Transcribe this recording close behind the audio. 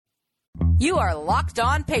You are Locked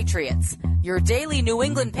On Patriots, your daily New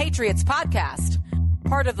England Patriots podcast.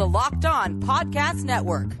 Part of the Locked On Podcast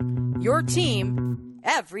Network, your team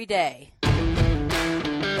every day.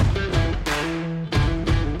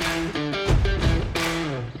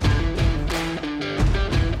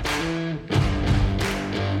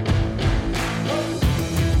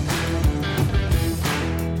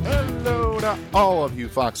 All of you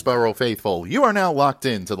Foxborough faithful, you are now locked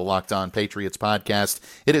into the Locked On Patriots podcast.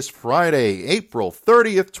 It is Friday, April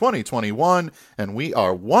 30th, 2021, and we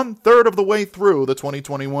are 1/3 of the way through the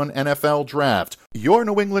 2021 NFL Draft. Your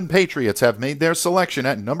New England Patriots have made their selection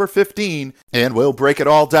at number 15, and we'll break it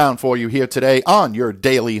all down for you here today on your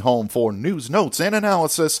daily home for news, notes, and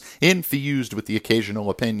analysis, infused with the occasional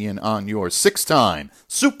opinion on your six-time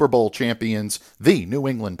Super Bowl champions, the New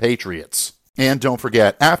England Patriots. And don't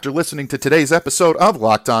forget, after listening to today's episode of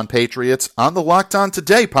Locked On Patriots, on the Locked On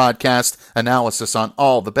Today podcast, analysis on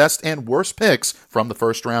all the best and worst picks from the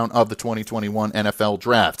first round of the 2021 NFL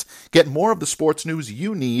Draft. Get more of the sports news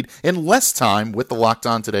you need in less time with the Locked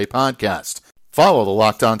On Today podcast. Follow the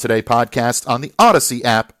Locked On Today podcast on the Odyssey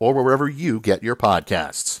app or wherever you get your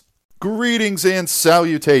podcasts. Greetings and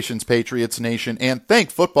salutations, Patriots Nation, and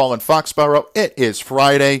thank football and Foxborough. It is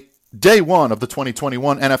Friday, Day 1 of the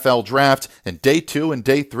 2021 NFL Draft, and Day 2 and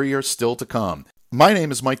Day 3 are still to come. My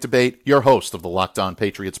name is Mike Debate, your host of the Locked On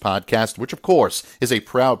Patriots podcast, which of course is a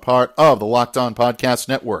proud part of the Locked On Podcast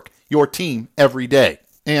Network, your team every day.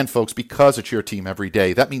 And folks, because it's your team every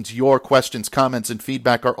day, that means your questions, comments, and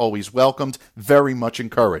feedback are always welcomed, very much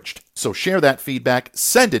encouraged. So share that feedback,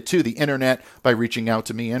 send it to the internet by reaching out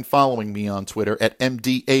to me and following me on Twitter at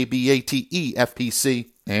MDABATEFPC.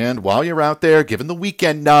 And while you're out there giving the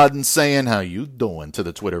weekend nod and saying how you doing to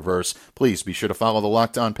the Twitterverse, please be sure to follow the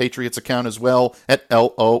Locked On Patriots account as well at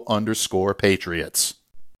LO_Patriots.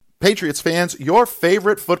 Patriots fans, your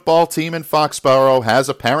favorite football team in Foxborough has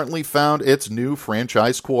apparently found its new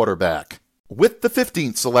franchise quarterback. With the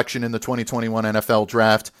 15th selection in the 2021 NFL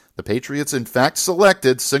Draft, the Patriots in fact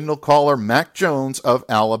selected signal caller Mac Jones of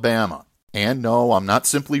Alabama. And no, I'm not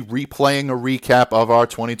simply replaying a recap of our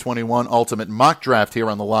 2021 Ultimate Mock Draft here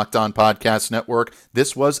on the Locked On Podcast Network.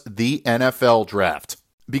 This was the NFL Draft.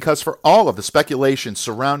 Because for all of the speculation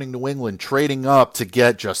surrounding New England trading up to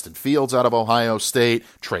get Justin Fields out of Ohio State,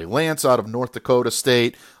 Trey Lance out of North Dakota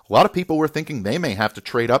State, a lot of people were thinking they may have to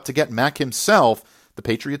trade up to get Mac himself. The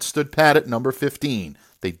Patriots stood pat at number 15.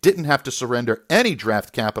 They didn't have to surrender any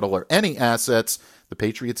draft capital or any assets. The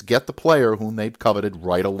Patriots get the player whom they'd coveted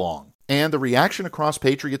right along. And the reaction across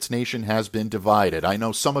Patriots Nation has been divided. I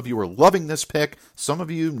know some of you are loving this pick, some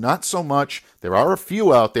of you not so much. There are a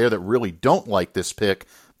few out there that really don't like this pick.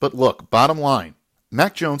 But look, bottom line,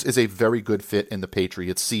 Mac Jones is a very good fit in the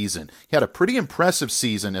Patriots season. He had a pretty impressive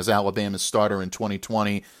season as Alabama's starter in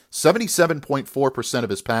 2020. 77.4% of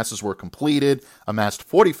his passes were completed, amassed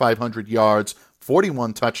 4,500 yards,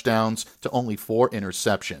 41 touchdowns to only 4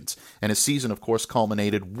 interceptions. And his season, of course,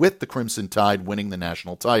 culminated with the Crimson Tide winning the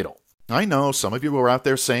national title. I know some of you are out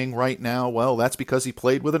there saying right now, well, that's because he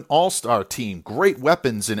played with an all-star team, great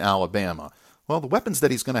weapons in Alabama. Well, the weapons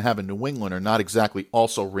that he's going to have in New England are not exactly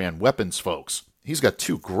also-ran weapons, folks. He's got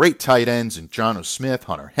 2 great tight ends in Jonnu Smith,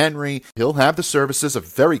 Hunter Henry. He'll have the services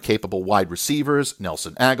of very capable wide receivers,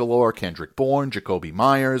 Nelson Agholor, Kendrick Bourne, Jacoby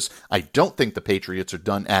Myers. I don't think the Patriots are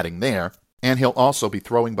done adding there. And he'll also be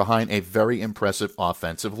throwing behind a very impressive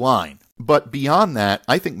offensive line. But beyond that,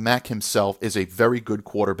 I think Mac himself is a very good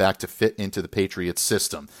quarterback to fit into the Patriots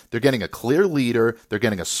system. They're getting a clear leader, they're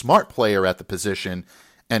getting a smart player at the position,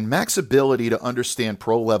 and Mac's ability to understand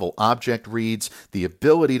pro-level object reads, the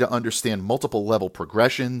ability to understand multiple-level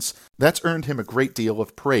progressions, that's earned him a great deal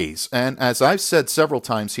of praise. And as I've said several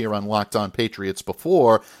times here on Locked On Patriots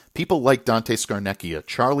before, people like Dante Scarnecchia,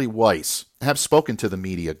 Charlie Weiss, have spoken to the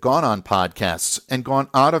media, gone on podcasts, and gone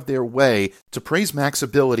out of their way to praise Mac's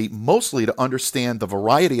ability mostly to understand the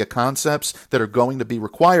variety of concepts that are going to be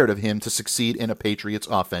required of him to succeed in a Patriots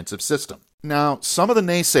offensive system. Now, some of the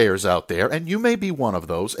naysayers out there, and you may be one of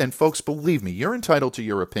those, and folks, believe me, you're entitled to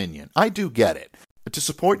your opinion. I do get it. But to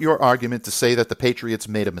support your argument to say that the Patriots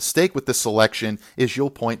made a mistake with this selection is you'll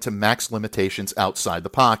point to Mac's limitations outside the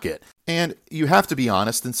pocket. And you have to be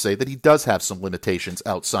honest and say that he does have some limitations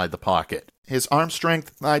outside the pocket. His arm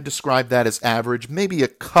strength, I'd describe that as average, maybe a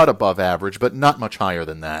cut above average, but not much higher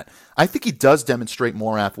than that. I think he does demonstrate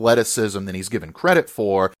more athleticism than he's given credit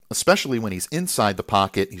for, especially when he's inside the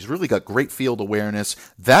pocket. He's really got great field awareness.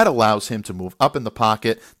 That allows him to move up in the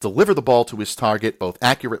pocket, deliver the ball to his target both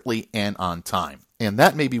accurately and on time. And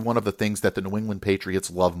that may be one of the things that the New England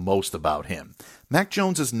Patriots love most about him. Mac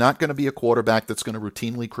Jones is not going to be a quarterback that's going to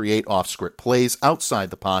routinely create off-script plays outside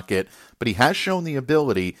the pocket, but he has shown the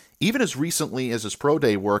ability, even as recently as his pro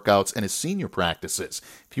day workouts and his senior practices.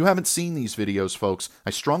 If you haven't seen these videos, folks, I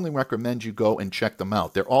strongly recommend you go and check them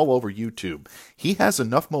out. They're all over YouTube. He has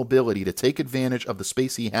enough mobility to take advantage of the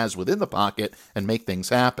space he has within the pocket and make things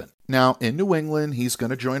happen. Now, in New England, he's going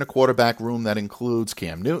to join a quarterback room that includes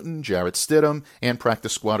Cam Newton, Jarrett Stidham, and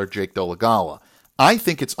practice squatter Jake Dolegala. I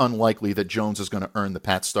think it's unlikely that Jones is going to earn the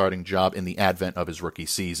Pats starting job in the advent of his rookie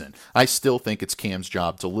season. I still think it's Cam's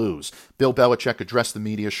job to lose. Bill Belichick addressed the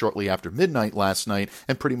media shortly after midnight last night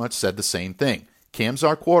and pretty much said the same thing. Cam's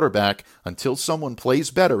our quarterback. Until someone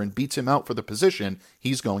plays better and beats him out for the position,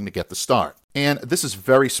 he's going to get the start. And this is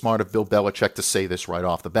very smart of Bill Belichick to say this right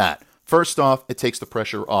off the bat. First off, it takes the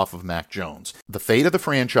pressure off of Mac Jones. The fate of the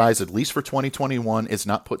franchise, at least for 2021, is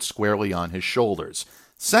not put squarely on his shoulders.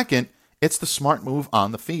 Second, it's the smart move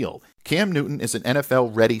on the field. Cam Newton is an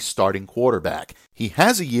NFL-ready starting quarterback. He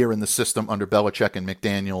has a year in the system under Belichick and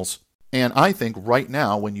McDaniels, and I think right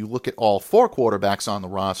now, when you look at all four quarterbacks on the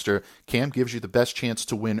roster, Cam gives you the best chance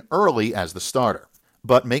to win early as the starter.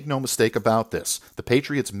 But make no mistake about this. The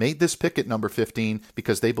Patriots made this pick at number 15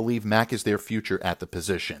 because they believe Mac is their future at the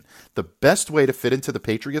position. The best way to fit into the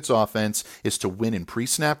Patriots offense is to win in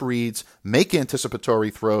pre-snap reads, make anticipatory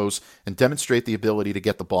throws, and demonstrate the ability to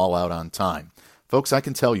get the ball out on time. Folks, I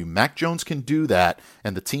can tell you, Mac Jones can do that,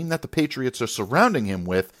 and the team that the Patriots are surrounding him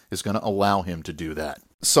with is going to allow him to do that.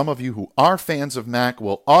 Some of you who are fans of Mac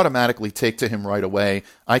will automatically take to him right away.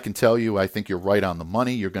 I can tell you, I think you're right on the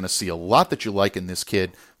money. You're going to see a lot that you like in this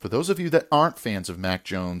kid. For those of you that aren't fans of Mac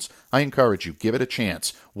Jones, I encourage you, give it a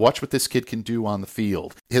chance. Watch what this kid can do on the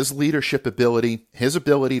field. His leadership ability, his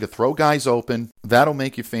ability to throw guys open, that'll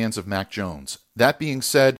make you fans of Mac Jones. That being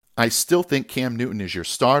said, I still think Cam Newton is your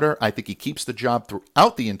starter. I think he keeps the job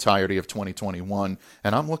throughout the entirety of 2021,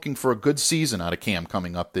 and I'm looking for a good season out of Cam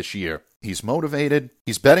coming up this year. He's motivated,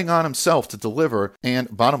 he's betting on himself to deliver,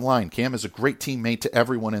 and bottom line, Cam is a great teammate to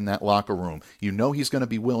everyone in that locker room. You know he's going to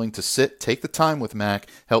be willing to sit, take the time with Mac,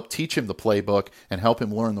 help teach him the playbook, and help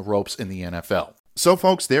him learn the ropes in the NFL. So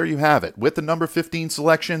folks, there you have it. With the number 15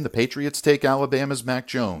 selection, the Patriots take Alabama's Mac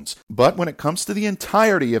Jones. But when it comes to the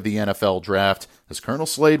entirety of the NFL draft, as Colonel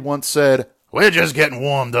Slade once said, we're just getting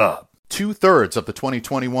warmed up. 2/3 of the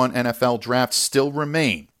 2021 NFL draft still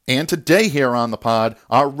remain. And today here on the pod,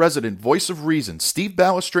 our resident voice of reason, Steve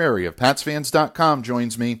Balistreri of PatsFans.com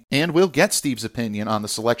joins me, and we'll get Steve's opinion on the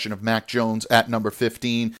selection of Mac Jones at number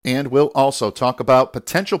 15, and we'll also talk about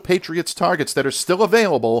potential Patriots targets that are still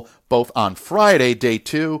available both on Friday, day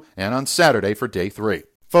 2, and on Saturday for day 3.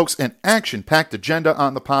 Folks, an action-packed agenda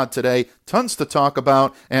on the pod today, tons to talk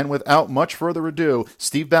about, and without much further ado,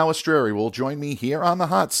 Steve Balistreri will join me here on the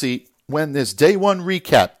hot seat when this Day 1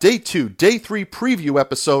 recap, Day 2, Day 3 preview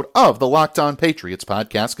episode of the Locked On Patriots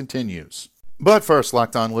podcast continues. But first,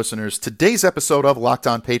 Locked On listeners, today's episode of Locked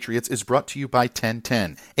On Patriots is brought to you by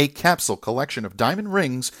 1010, a capsule collection of diamond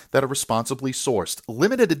rings that are responsibly sourced,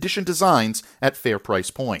 limited edition designs at fair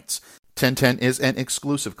price points. 1010 is an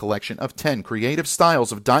exclusive collection of 10 creative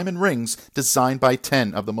styles of diamond rings designed by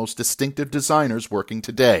 10 of the most distinctive designers working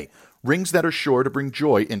today, rings that are sure to bring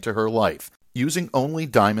joy into her life. Using only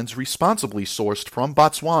diamonds responsibly sourced from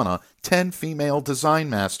Botswana, 10 female design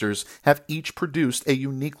masters have each produced a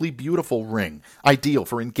uniquely beautiful ring, ideal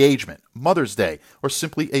for engagement, Mother's Day, or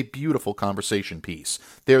simply a beautiful conversation piece.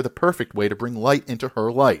 They're the perfect way to bring light into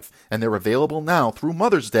her life, and they're available now through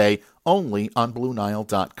Mother's Day only on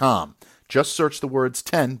BlueNile.com. Just search the words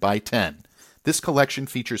 10 by 10. This collection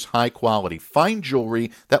features high-quality, fine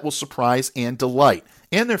jewelry that will surprise and delight,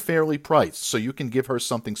 and they're fairly priced, so you can give her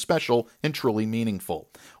something special and truly meaningful.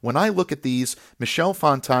 When I look at these, Michelle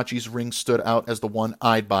Fontacci's ring stood out as the one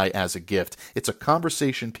I'd buy as a gift. It's a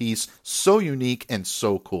conversation piece, so unique and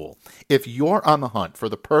so cool. If you're on the hunt for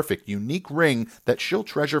the perfect, unique ring that she'll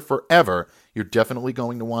treasure forever, you're definitely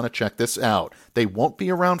going to want to check this out. They won't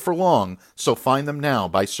be around for long, so find them now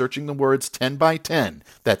by searching the words 10 by 10.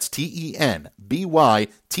 That's TENBYTEN,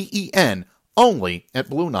 only at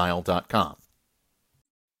BlueNile.com.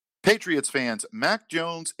 Patriots fans, Mac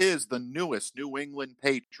Jones is the newest New England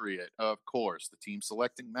Patriot. Of course, the team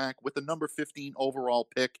selecting Mac with the number 15 overall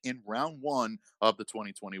pick in round 1 of the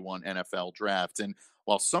 2021 NFL Draft. And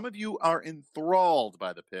while some of you are enthralled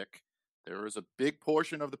by the pick, There is a big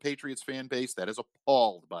portion of the Patriots fan base that is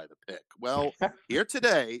appalled by the pick. Well, here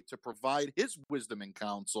today to provide his wisdom and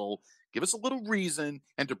counsel, give us a little reason,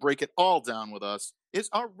 and to break it all down with us is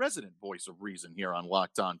our resident voice of reason here on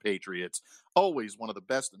Locked On Patriots. Always one of the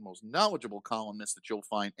best and most knowledgeable columnists that you'll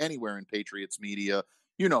find anywhere in Patriots media.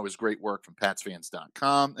 You know his great work from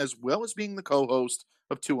PatsFans.com, as well as being the co-host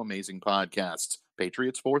of two amazing podcasts,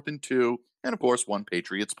 Patriots 4th and 2, and of course, One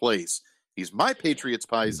Patriots Place. He's my Patriots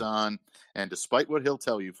paisan, and despite what he'll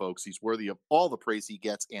tell you, folks, he's worthy of all the praise he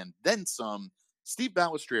gets and then some. Steve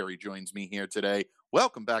Balestrieri joins me here today.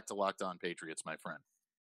 Welcome back to Locked On Patriots, my friend.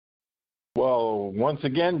 Well, once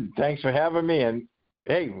again, thanks for having me. And,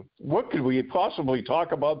 hey, what could we possibly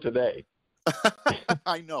talk about today?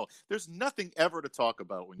 I know. There's nothing ever to talk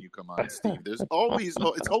about when you come on, Steve. It's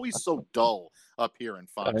always so dull up here in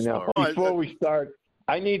Foxborough. I know. Before we start,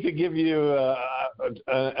 I need to give you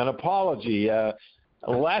an apology.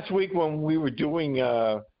 Last week when we were doing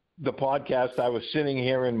the podcast, I was sitting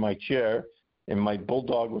here in my chair, and my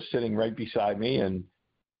bulldog was sitting right beside me, and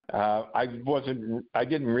I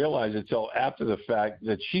didn't realize until after the fact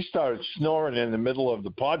that she started snoring in the middle of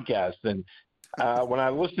the podcast. And when I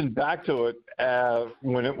listened back to it,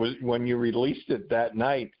 when you released it that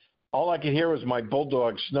night, all I could hear was my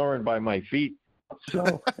bulldog snoring by my feet.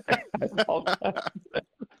 So,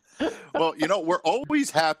 well, we're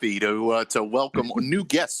always happy to welcome new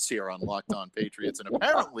guests here on Locked On Patriots, and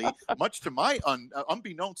apparently, much to my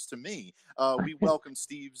unbeknownst to me, we welcomed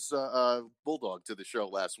Steve's bulldog to the show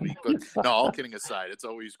last week. But no, all kidding aside, it's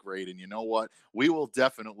always great, and you know what? We will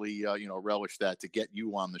definitely relish that to get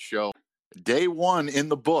you on the show. Day 1 in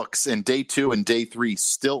the books, and day 2 and day 3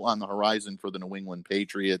 still on the horizon for the New England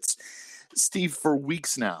Patriots. Steve, for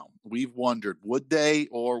weeks now, we've wondered, would they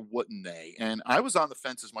or wouldn't they? And I was on the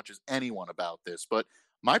fence as much as anyone about this, but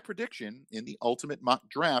my prediction in the Ultimate Mock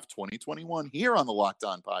Draft 2021 here on the Locked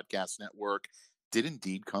On Podcast Network did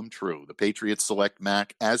indeed come true. The Patriots select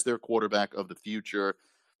Mac as their quarterback of the future.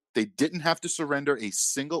 They didn't have to surrender a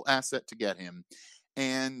single asset to get him.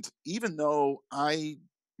 And even though I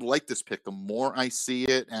like this pick, the more I see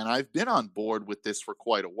it, and I've been on board with this for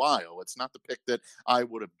quite a while. It's not the pick that I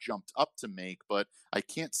would have jumped up to make, but I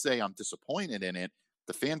can't say I'm disappointed in it.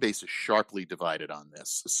 The fan base is sharply divided on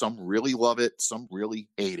this. Some really love it, some really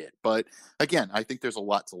hate it. But again, I think there's a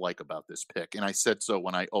lot to like about this pick, and I said so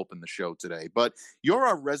when I opened the show today. But you're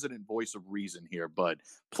our resident voice of reason here, bud.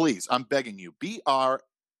 Please, I'm begging you, be our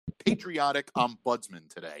patriotic ombudsman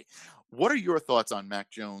today. What are your thoughts on Mac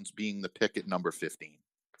Jones being the pick at number 15?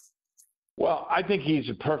 Well, I think he's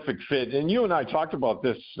a perfect fit. And you and I talked about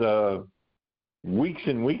this weeks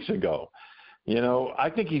and weeks ago. I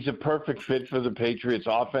think he's a perfect fit for the Patriots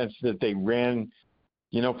offense that they ran,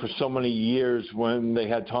 for so many years when they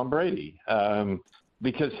had Tom Brady,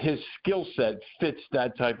 because his skill set fits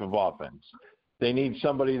that type of offense. They need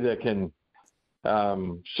somebody that can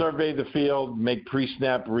survey the field, make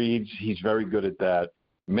pre-snap reads. He's very good at that.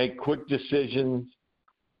 Make quick decisions,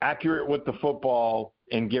 accurate with the football,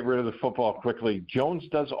 and get rid of the football quickly. Jones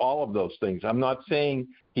does all of those things. I'm not saying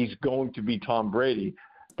he's going to be Tom Brady,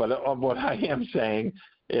 but what I am saying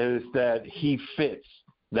is that he fits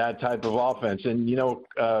that type of offense. And,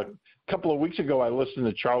 a couple of weeks ago, I listened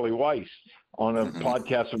to Charlie Weiss on a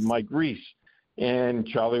podcast with Mike Reese, and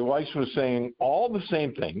Charlie Weiss was saying all the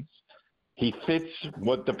same things. He fits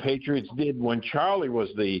what the Patriots did when Charlie was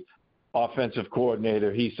the offensive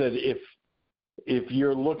coordinator. He said if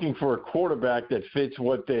you're looking for a quarterback that fits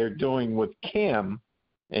what they're doing with Cam,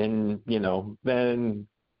 and, then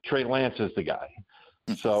Trey Lance is the guy.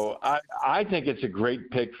 So I think it's a great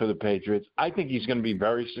pick for the Patriots. I think he's going to be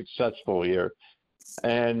very successful here.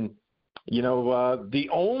 And, the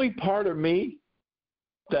only part of me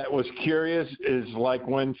that was curious is like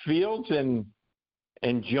when Fields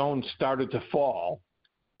and Jones started to fall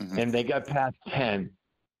and they got past 10,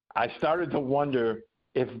 I started to wonder,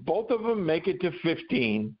 if both of them make it to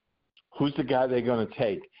 15, who's the guy they're going to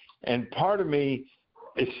take? And part of me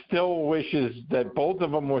still wishes that both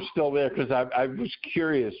of them were still there, because I was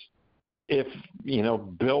curious if,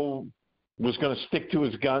 Bill was going to stick to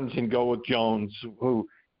his guns and go with Jones, who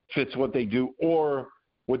fits what they do, or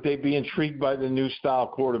would they be intrigued by the new style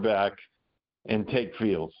quarterback and take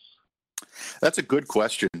Fields? That's a good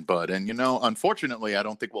question, Bud. And, unfortunately, I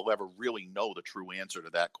don't think we'll ever really know the true answer to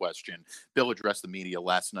that question. Bill addressed the media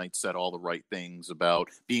last night, said all the right things about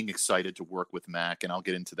being excited to work with Mac, and I'll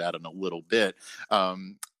get into that in a little bit.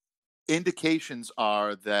 indications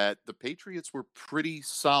are that the Patriots were pretty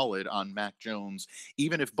solid on Mac Jones,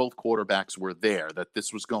 even if both quarterbacks were there, that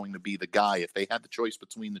this was going to be the guy. If they had the choice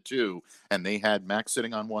between the two and they had Mac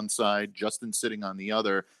sitting on one side, Justin sitting on the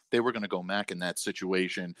other, they were going to go Mac in that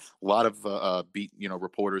situation. A lot of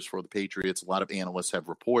reporters for the Patriots, a lot of analysts have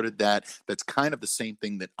reported that. That's kind of the same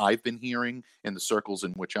thing that I've been hearing in the circles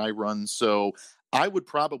in which I run. So I would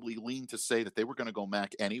probably lean to say that they were going to go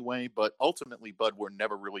Mac anyway, but ultimately, Bud, we're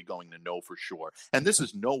never really going to know for sure. And this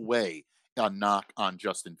is no way a knock on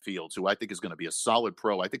Justin Fields, who I think is going to be a solid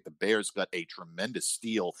pro. I think the Bears got a tremendous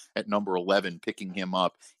steal at number 11, picking him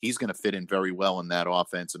up. He's going to fit in very well in that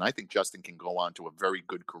offense, and I think Justin can go on to a very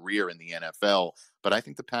good career in the NFL. But I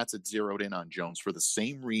think the Pats had zeroed in on Jones for the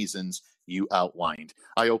same reasons you outlined.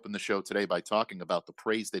 I opened the show today by talking about the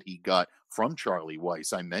praise that he got from Charlie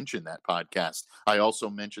Weiss. I mentioned that podcast. I also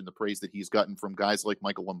mentioned the praise that he's gotten from guys like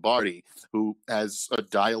Michael Lombardi, who has a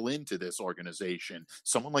dial into this organization.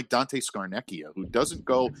 Someone like Dante Scarnecchia, who doesn't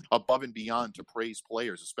go above and beyond to praise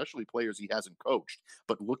players, especially players he hasn't coached,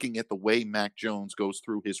 but looking at the way Mac Jones goes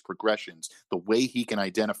through his progressions, the way he can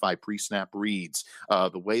identify pre-snap reads,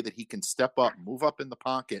 the way that he can step up, move up in the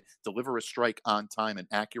pocket, deliver a strike on time and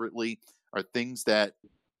accurately, are things that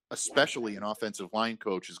especially an offensive line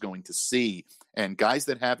coach is going to see. And guys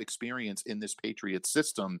that have experience in this Patriots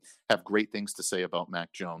system have great things to say about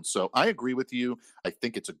Mac Jones. So I agree with you. I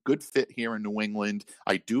think it's a good fit here in New England.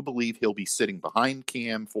 I do believe he'll be sitting behind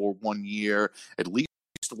Cam for 1 year, at least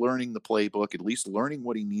learning the playbook, at least learning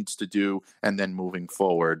what he needs to do, and then moving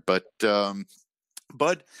forward. But the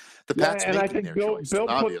Pats and I think Bill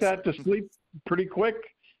put that to sleep pretty quick,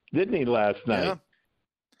 didn't he, last night? Yeah.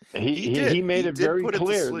 He made it very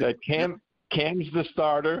clear that Cam's the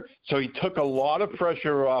starter, so he took a lot of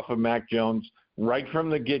pressure off of Mac Jones right from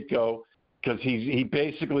the get-go, because he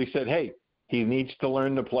basically said, hey, he needs to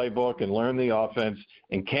learn the playbook and learn the offense,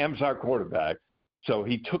 and Cam's our quarterback. So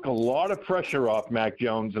he took a lot of pressure off Mac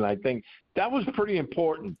Jones, and I think that was pretty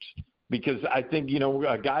important, because I think,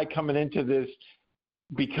 a guy coming into this,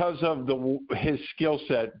 because of his skill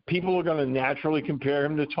set, people are going to naturally compare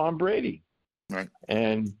him to Tom Brady. Right.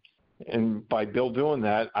 And by Bill doing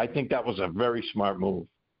that, I think that was a very smart move.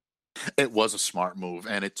 It was a smart move,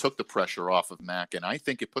 and it took the pressure off of Mac, and I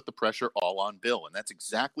think it put the pressure all on Bill, and that's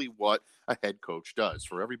exactly what a head coach does.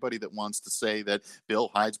 For everybody that wants to say that Bill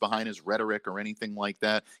hides behind his rhetoric or anything like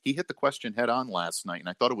that, he hit the question head on last night, and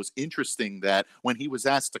I thought it was interesting that when he was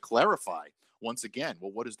asked to clarify, once again,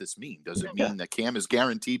 well, what does this mean? Does it mean that Cam is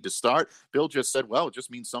guaranteed to start? Bill just said, well, it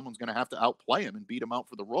just means someone's going to have to outplay him and beat him out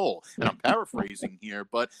for the role. And I'm paraphrasing here,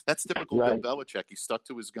 but that's typical Bill Belichick. He stuck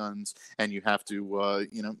to his guns, and you have to,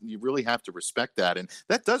 you really have to respect that. And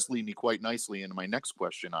that does lead me quite nicely into my next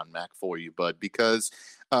question on Mac for you, Bud, because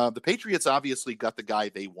the Patriots obviously got the guy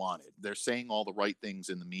they wanted. They're saying all the right things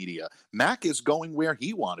in the media. Mac is going where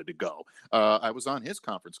he wanted to go. I was on his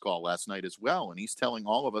conference call last night as well, and he's telling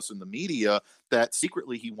all of us in the media that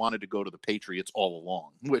secretly he wanted to go to the Patriots all along,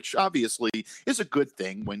 which obviously is a good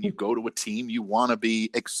thing. When you go to a team, you want to be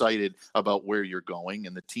excited about where you're going,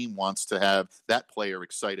 and the team wants to have that player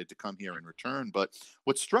excited to come here in return. But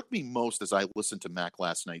what struck me most as I listened to Mac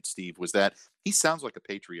last night, Steve, was that he sounds like a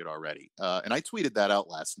Patriot already. And I tweeted that out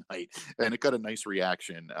last night, and it got a nice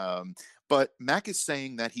reaction. But Mac is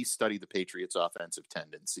saying that he studied the Patriots' offensive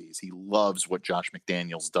tendencies. He loves what Josh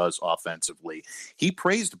McDaniels does offensively. He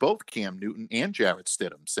praised both Cam Newton and Jarrett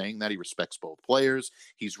Stidham, saying that he respects both players.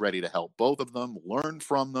 He's ready to help both of them, learn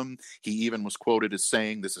from them. He even was quoted as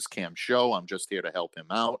saying, "This is Cam's show. I'm just here to help him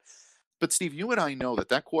out." But, Steve, you and I know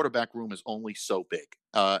that quarterback room is only so big,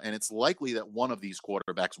 and it's likely that one of these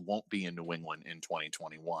quarterbacks won't be in New England in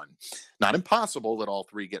 2021. Not impossible that all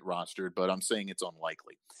three get rostered, but I'm saying it's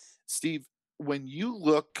unlikely. Steve, when you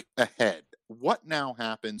look ahead, what now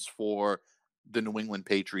happens for the New England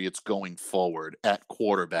Patriots going forward at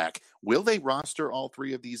quarterback? Will they roster all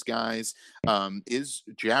three of these guys? Is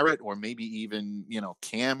Jarrett or maybe even,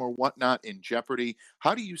 Cam or whatnot in jeopardy?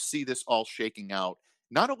 How do you see this all shaking out,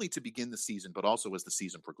 not only to begin the season, but also as the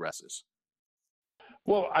season progresses?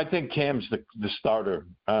 Well, I think Cam's the starter.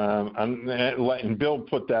 And Bill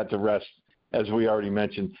put that to rest, as we already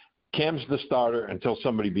mentioned. Cam's the starter until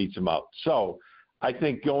somebody beats him up. So I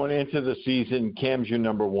think going into the season, Cam's your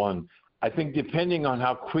number one. I think depending on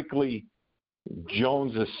how quickly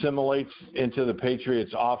Jones assimilates into the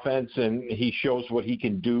Patriots offense and he shows what he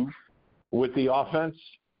can do with the offense,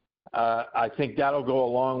 I think that'll go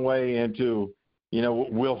a long way into,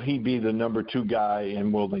 will he be the number two guy,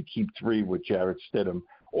 and will they keep three with Jarrett Stidham?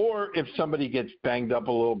 Or if somebody gets banged up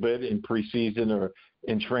a little bit in preseason or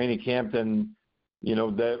in training camp, then,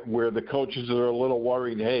 that where the coaches are a little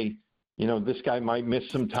worried, hey, this guy might miss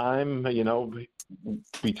some time,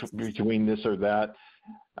 between this or that.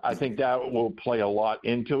 I think that will play a lot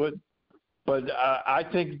into it. But I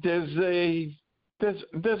think there's a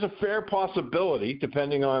fair possibility,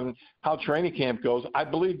 depending on how training camp goes. I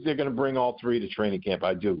believe they're going to bring all three to training camp.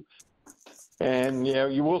 I do. And,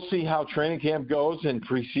 you will see how training camp goes in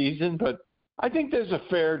preseason, but I think there's a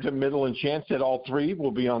fair to middling chance that all three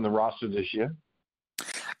will be on the roster this year.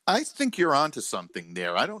 I think you're onto something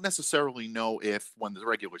there. I don't necessarily know if, when the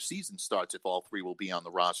regular season starts, if all three will be on the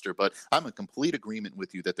roster, but I'm in complete agreement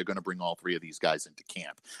with you that they're going to bring all three of these guys into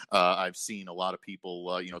camp. I've seen a lot of people,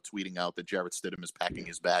 tweeting out that Jarrett Stidham is packing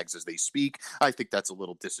his bags as they speak. I think that's a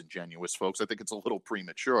little disingenuous, folks. I think it's a little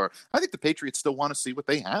premature. I think the Patriots still want to see what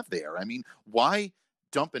they have there. I mean, why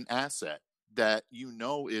dump an asset that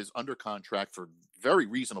is under contract for very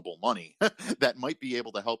reasonable money that might be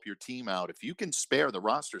able to help your team out? If you can spare the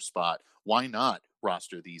roster spot, why not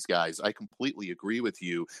roster these guys? I completely agree with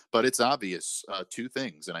you, but it's obvious two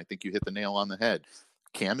things, and I think you hit the nail on the head.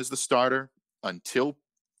 Cam is the starter until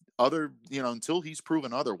he's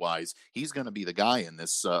proven otherwise. He's going to be the guy in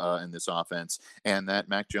this offense, and that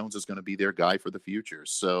Mac Jones is going to be their guy for the future.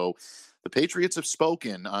 So the Patriots have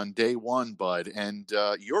spoken on day one, Bud, and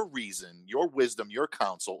your reason, your wisdom, your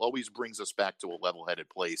counsel always brings us back to a level-headed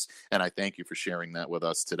place, and I thank you for sharing that with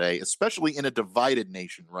us today, especially in a divided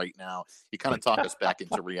nation right now. You kind of talk us back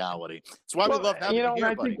into reality. That's why we love having you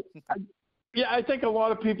here, buddy. I think a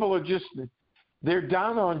lot of people are they're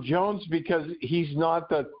down on Jones because he's not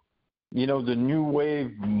the new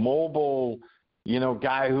wave mobile,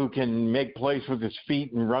 guy who can make plays with his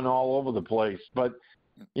feet and run all over the place. But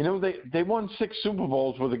they won 6 Super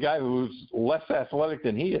Bowls with a guy who's less athletic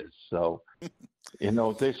than he is. So,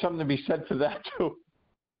 there's something to be said for that too.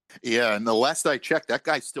 Yeah, and the last I checked, that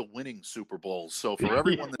guy's still winning Super Bowls. So for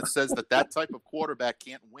everyone that says that type of quarterback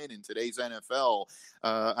can't win in today's NFL,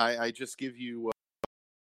 I just give you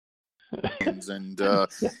and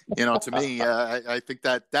to me, I think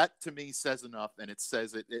that to me says enough, and it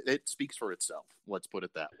says it speaks for itself. Let's put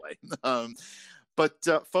it that way. But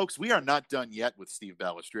folks, we are not done yet with Steve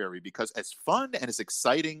Balestrieri, because as fun and as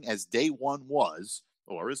exciting as day one was,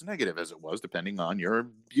 or as negative as it was, depending on your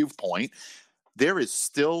viewpoint, there is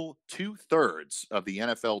still 2/3 of the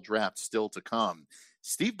NFL draft still to come.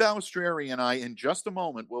 Steve Balestrieri and I, in just a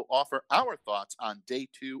moment, will offer our thoughts on day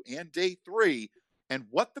 2 and day 3 and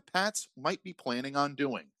what the Pats might be planning on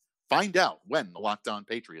doing. Find out when the Locked On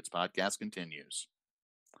Patriots podcast continues.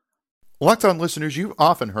 Locked On listeners, you've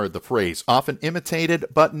often heard the phrase, often imitated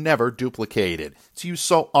but never duplicated. It's used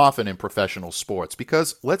so often in professional sports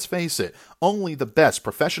because, let's face it, only the best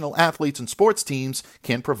professional athletes and sports teams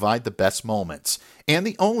can provide the best moments. And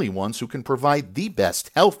the only ones who can provide the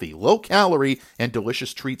best healthy, low-calorie, and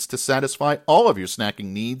delicious treats to satisfy all of your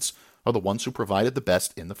snacking needs are the ones who provided the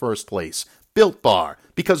best in the first place. Built Bar,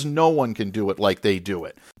 because no one can do it like they do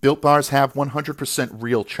it. Built Bars have 100%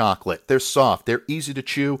 real chocolate. They're soft, they're easy to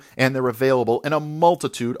chew, and they're available in a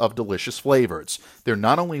multitude of delicious flavors. They're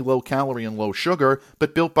not only low calorie and low sugar,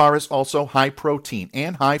 but Built Bar is also high protein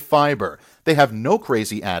and high fiber. They have no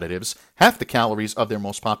crazy additives, half the calories of their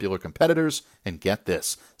most popular competitors, and get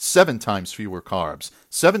this, 7 times fewer carbs,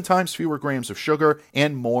 7 times fewer grams of sugar,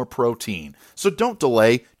 and more protein. So don't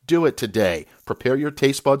delay. Do it today. Prepare your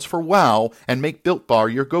taste buds for wow and make Built Bar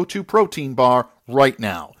your go-to protein bar right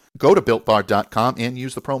now. Go to BuiltBar.com and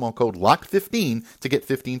use the promo code LOCKED15 to get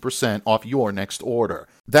 15% off your next order.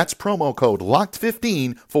 That's promo code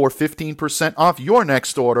LOCKED15 for 15% off your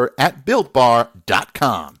next order at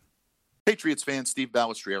BuiltBar.com. Patriots fan Steve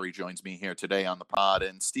Balestrieri joins me here today on the pod.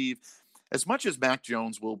 And Steve, as much as Mac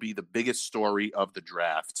Jones will be the biggest story of the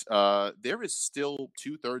draft, there is still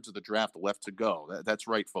 2/3 of the draft left to go. That's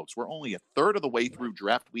right, folks. We're only 1/3 of the way through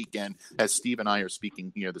draft weekend as Steve and I are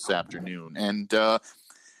speaking here this afternoon. And the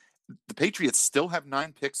Patriots still have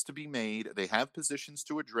 9 picks to be made. They have positions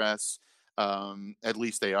to address. At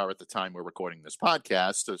least they are at the time we're recording this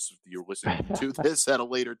podcast. As you're listening to this at a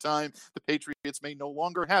later time, the Patriots may no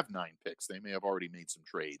longer have 9 picks. They may have already made some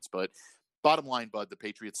trades, but bottom line, Bud, the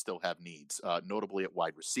Patriots still have needs, notably at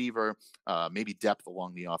wide receiver, maybe depth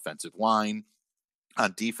along the offensive line.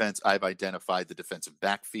 On defense, I've identified the defensive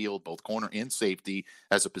backfield, both corner and safety,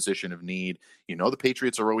 as a position of need. The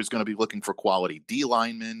Patriots are always going to be looking for quality D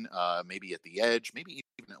linemen, maybe at the edge, maybe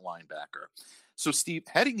even at linebacker. So, Steve,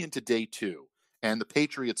 heading into day 2, and the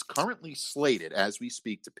Patriots currently slated, as we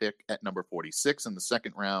speak, to pick at number 46 in the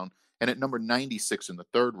second round and at number 96 in the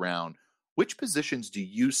third round, which positions do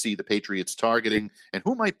you see the Patriots targeting, and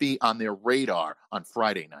who might be on their radar on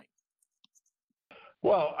Friday night?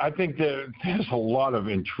 Well, I think there's a lot of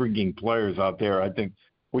intriguing players out there. I think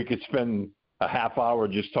we could spend a half hour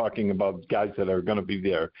just talking about guys that are going to be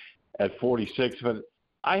there at 46. But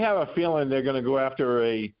I have a feeling they're going to go after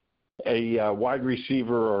a wide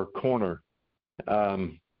receiver or corner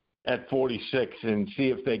at 46 and see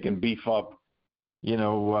if they can beef up,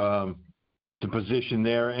 the position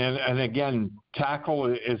there. And again, tackle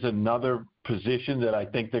is another position that I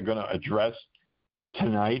think they're going to address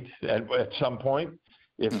tonight at some point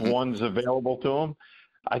if one's available to them.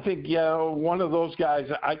 I think, one of those guys,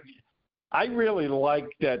 I really like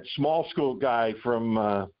that small school guy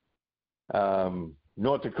from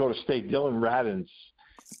North Dakota State, Dylan Radins.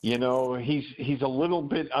 He's a little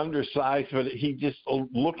under undersized, but he just,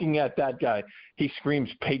 looking at that guy, he screams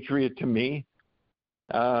Patriot to me.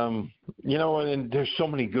 And there's so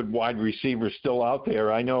many good wide receivers still out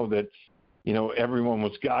there. I know that, everyone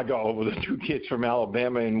was gaga over the two kids from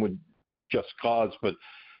Alabama and with just cause, but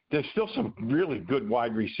there's still some really good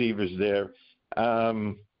wide receivers there.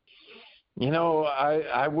 I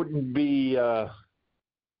wouldn't be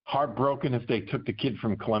heartbroken if they took the kid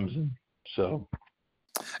from Clemson. So.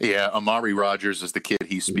 Yeah, Amari Rogers is the kid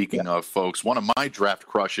he's speaking of, folks. One of my draft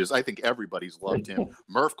crushes. I think everybody's loved him.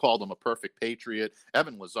 Murph called him a perfect Patriot.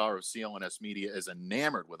 Evan Lazar of CLNS Media is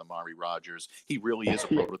enamored with Amari Rogers. He really is a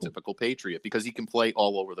prototypical Patriot because he can play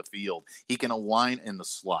all over the field. He can align in the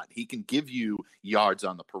slot. He can give you yards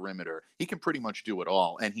on the perimeter. He can pretty much do it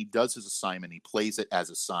all, and he does his assignment. He plays it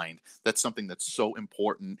as assigned. That's something that's so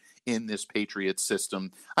important in this Patriot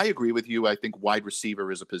system. I agree with you. I think wide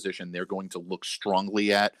receiver is a position they're going to look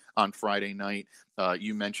strongly at on Friday night.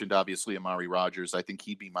 You mentioned, obviously, Amari Rogers. I think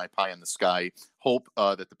he'd be my pie in the sky hope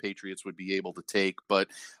that the Patriots would be able to take. But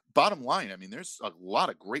bottom line, I mean, there's a lot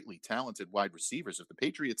of greatly talented wide receivers. If the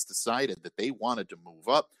Patriots decided that they wanted to move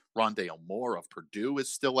up, Rondale Moore of Purdue is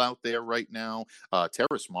still out there right now.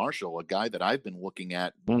 Terrace Marshall, a guy that I've been looking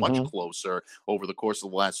at much closer over the course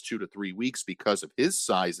of the last 2 to 3 weeks because of his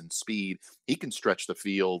size and speed. He can stretch the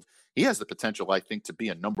field. He has the potential, I think, to be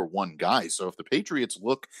a number one guy. So if the Patriots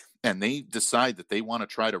look and they decide that they want to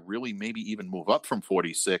try to really maybe even move up from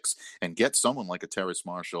 46 and get someone like a Terrace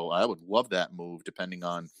Marshall, I would love that move depending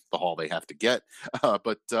on the haul they have to get.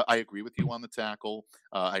 But I agree with you on the tackle.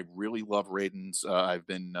 I really love Radins. I've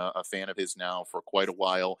been a fan of his now for quite a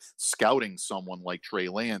while. Scouting someone like Trey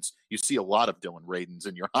Lance, you see a lot of Dylan Radins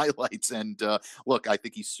in your highlights. And look, I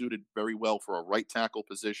think he's suited very well for a right tackle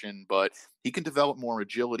position, but he can develop more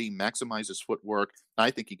agility, maximize his footwork.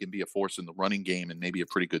 I think he can be a force in the running game and maybe a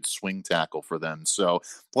pretty good swing tackle for them. So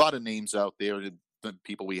a lot of names out there. The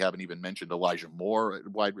people we haven't even mentioned, Elijah Moore,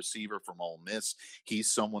 wide receiver from Ole Miss.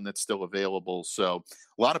 He's someone that's still available. So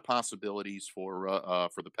a lot of possibilities for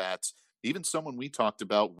the Pats. Even someone we talked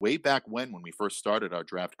about way back when we first started our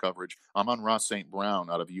draft coverage, Amon-Ra St.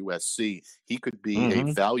 Brown out of USC. He could be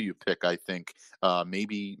a value pick, I think,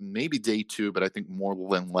 maybe day 2, but I think more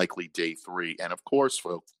than likely day 3. And of course,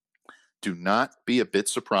 folks, do not be a bit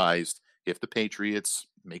surprised if the Patriots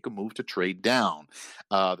make a move to trade down.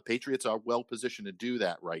 The Patriots are well positioned to do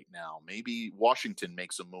that right now. Maybe Washington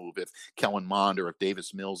makes a move if Kellen Mond or if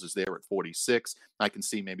Davis Mills is there at 46. I can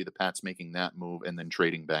see maybe the Pats making that move and then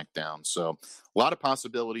trading back down. So a lot of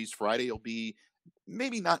possibilities. Friday will be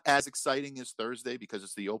maybe not as exciting as Thursday because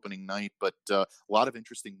it's the opening night, but a lot of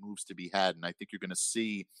interesting moves to be had. And I think you're going to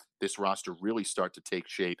see this roster really start to take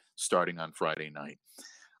shape starting on Friday night.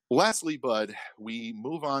 Lastly, Bud, we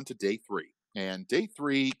move on to day 3. And day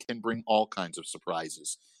 3 can bring all kinds of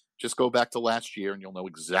surprises. Just go back to last year and you'll know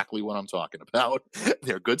exactly what I'm talking about.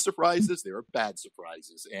 There are good surprises. There are bad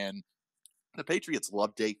surprises. And the Patriots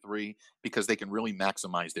love day 3 because they can really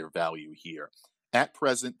maximize their value here. At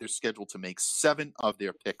present, they're scheduled to make 7 of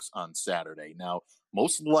their picks on Saturday. Now,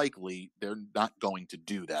 most likely, they're not going to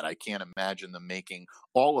do that. I can't imagine them making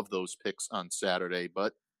all of those picks on Saturday,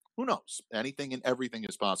 but who knows? Anything and everything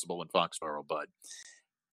is possible in Foxborough, Bud.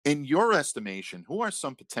 In your estimation, who are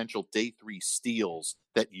some potential day 3 steals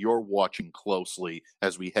that you're watching closely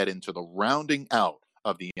as we head into the rounding out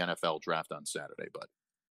of the NFL draft on Saturday, Bud?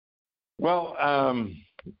 Well,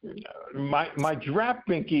 my draft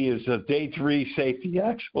binky is a day 3 safety,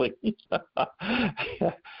 actually.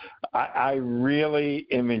 I really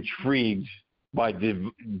am intrigued by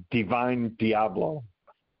Divine Diablo.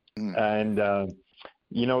 And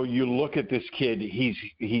you look at this kid, he's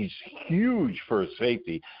huge for a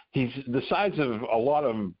safety. He's the size of a lot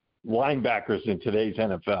of linebackers in today's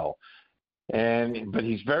NFL. But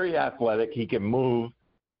he's very athletic. He can move.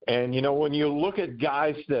 And, when you look at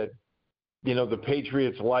guys that, the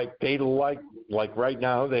Patriots like right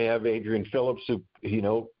now, they have Adrian Phillips who,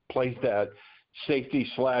 plays that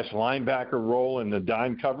safety / linebacker role in the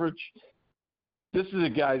dime coverage. this is a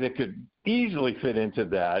guy that could easily fit into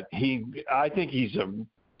that. I think he's a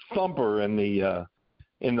thumper in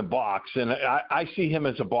the box, and I see him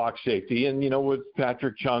as a box safety. And with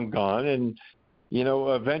Patrick Chung gone, and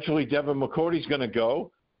eventually Devin McCourty's going to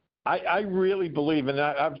go. I really believe, and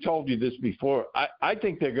I've told you this before, I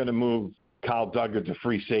think they're going to move Kyle Duggar to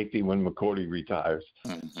free safety when McCourty retires.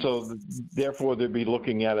 Mm-hmm. So therefore, they'll be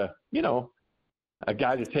looking at a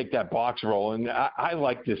guy to take that box role. And I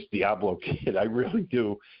like this Diablo kid. I really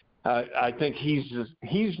do. I think he's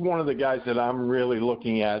one of the guys that I'm really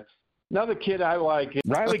looking at. Another kid I like,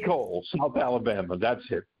 Riley Cole, South Alabama. That's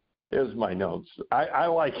it. There's my notes. I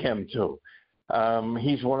like him too.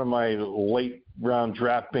 He's one of my late round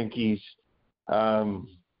draft binkies. And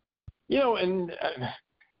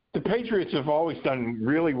the Patriots have always done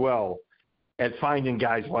really well at finding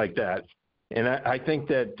guys like that. And I think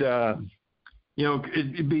that,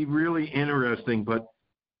 it'd be really interesting. But,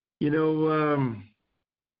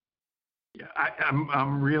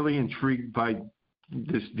 I'm really intrigued by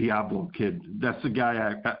this Diablo kid. That's the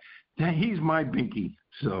guy he's my binky.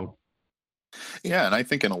 So. Yeah, and I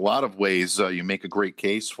think in a lot of ways you make a great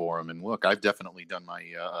case for him. And look, I've definitely done my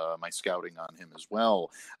my scouting on him as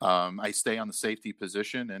well. I stay on the safety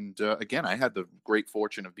position, and again, I had the great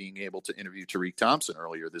fortune of being able to interview Tariq Thompson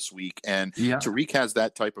earlier this week. And Tariq has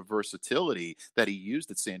that type of versatility that he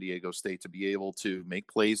used at San Diego State to be able to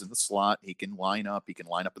make plays in the slot. He can line up. He can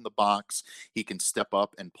line up in the box. He can step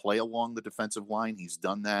up and play along the defensive line. He's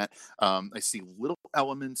done that. I see little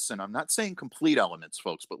elements, and I'm not saying complete elements,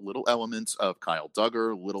 folks, but little elements of Kyle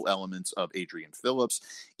Duggar, little elements of Adrian Phillips,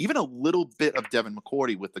 even a little bit of Devin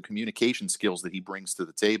McCourty with the communication skills that he brings to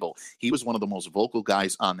the table. He was one of the most vocal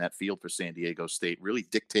guys on that field for San Diego State, really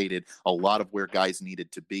dictated a lot of where guys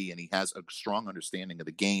needed to be, and he has a strong understanding of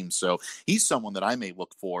the game. So he's someone that I may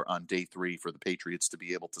look for on day 3 for the Patriots to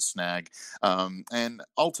be able to snag. And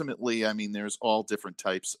ultimately, I mean, there's all different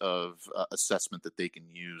types of assessment that they can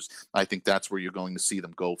use. I think that's where you're going to see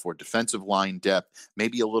them go for defensive line depth,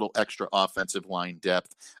 maybe a little extra offensive line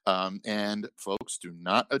depth. And folks, do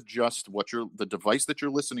not adjust the device that you're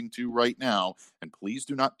listening to right now, and please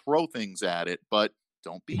do not throw things at it, but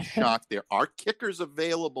don't be shocked. There are kickers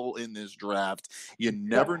available in this draft. You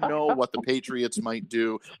never know what the Patriots might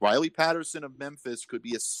do. Riley Patterson of Memphis could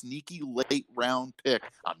be a sneaky late round pick.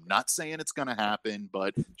 I'm not saying it's going to happen,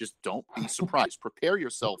 but just don't be surprised. Prepare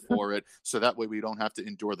yourself for it so that way we don't have to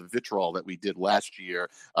endure the vitriol that we did last year.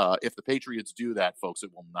 If the Patriots do that, folks, it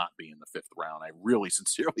will not be in the 5th round. I really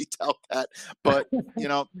sincerely doubt that. But,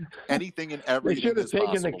 anything and everything. They should have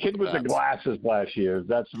taken the kid with the glasses last year.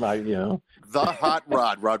 That's my, The hot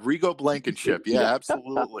rod, Rodrigo Blankenship. Yeah,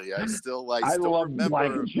 absolutely. I still remember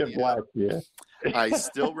Blankenship last year. I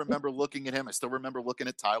still remember looking at him. I still remember looking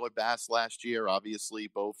at Tyler Bass last year, obviously,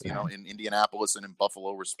 both, in Indianapolis and in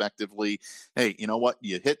Buffalo, respectively. Hey, you know what?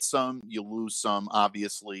 You hit some, you lose some.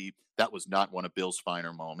 Obviously, that was not one of Bill's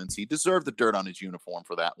finer moments. He deserved the dirt on his uniform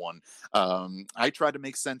for that one. I tried to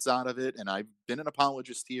make sense out of it, and I've been an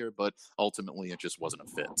apologist here, but ultimately it just wasn't a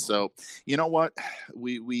fit. So, you know what?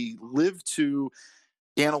 We live to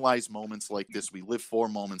analyze moments like this. We live for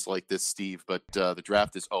moments like this, Steve, but the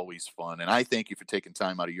draft is always fun. And I thank you for taking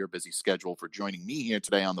time out of your busy schedule for joining me here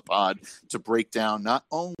today on the pod to break down not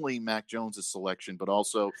only Mac Jones's selection, but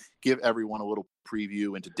also give everyone a little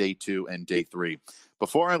preview into day 2 and day 3.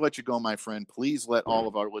 Before I let you go, my friend, please let all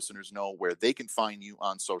of our listeners know where they can find you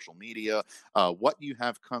on social media, what you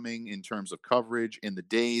have coming in terms of coverage in the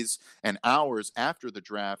days and hours after the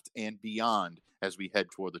draft and beyond as we head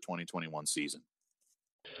toward the 2021 season.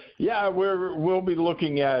 Yeah, we'll be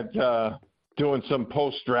looking at doing some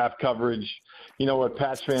post-draft coverage. At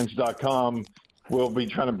PatsFans.com, we'll be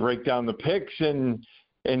trying to break down the picks and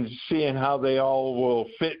seeing how they all will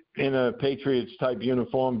fit in a Patriots-type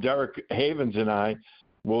uniform. Derek Havens and I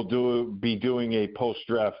will be doing a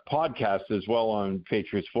post-draft podcast as well on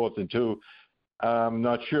Patriots 4th and 2. I'm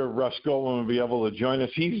not sure Russ Goldman will be able to join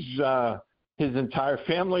us. His entire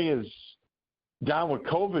family is down with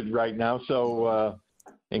COVID right now, so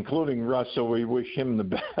including Russ, so we wish him the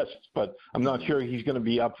best, but I'm not sure he's going to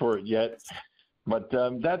be up for it yet. But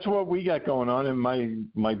that's what we got going on, and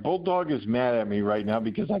my bulldog is mad at me right now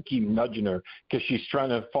because I keep nudging her because she's trying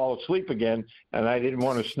to fall asleep again, and I didn't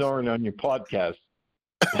want her snoring on your podcast.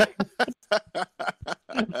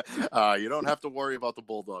 You don't have to worry about the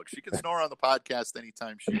bulldog. She can snore on the podcast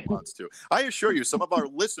anytime she wants to. I assure you, some of our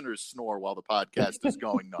listeners snore while the podcast is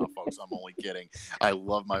going. No, folks, I'm only kidding. I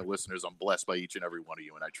love my listeners. I'm blessed by each and every one of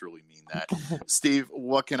you, and I truly mean that. Steve,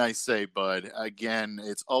 what can I say, bud? Again,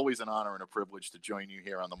 it's always an honor and a privilege to join you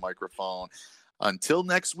here on the microphone. Until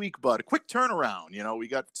next week, bud. A quick turnaround. You know, we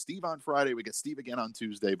got Steve on Friday. We got Steve again on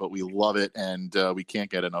Tuesday, but we love it, and we can't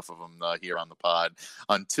get enough of them here on the pod.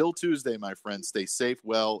 Until Tuesday, my friends, stay safe,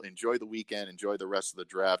 well, enjoy the weekend, enjoy the rest of the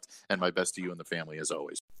draft, and my best to you and the family as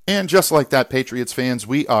always. And just like that, Patriots fans,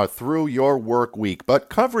 we are through your work week, but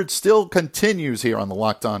coverage still continues here on the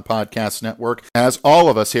Locked On Podcast Network, as all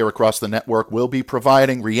of us here across the network will be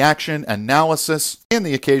providing reaction, analysis, and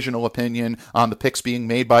the occasional opinion on the picks being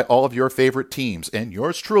made by all of your favorite teams, and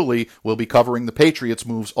yours truly will be covering the Patriots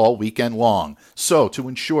moves all weekend long. So, to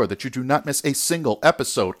ensure that you do not miss a single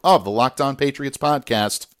episode of the Locked On Patriots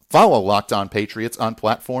podcast, follow Locked On Patriots on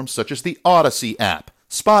platforms such as the Odyssey app,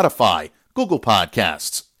 Spotify, Google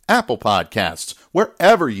Podcasts, Apple Podcasts,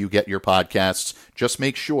 wherever you get your podcasts. Just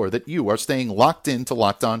make sure that you are staying locked into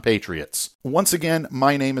Locked On Patriots. Once again,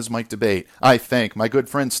 my name is Mike DeBate. I thank my good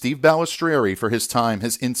friend Steve Balistrieri for his time,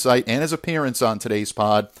 his insight, and his appearance on today's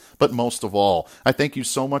pod. But most of all, I thank you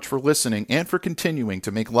so much for listening and for continuing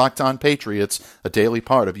to make Locked On Patriots a daily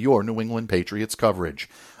part of your New England Patriots coverage.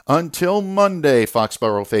 Until Monday,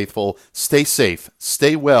 Foxborough faithful, stay safe,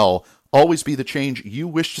 stay well, always be the change you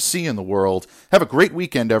wish to see in the world. Have a great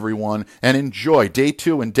weekend, everyone, and enjoy Day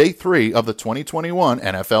 2 and Day 3 of the 2021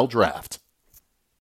 NFL Draft.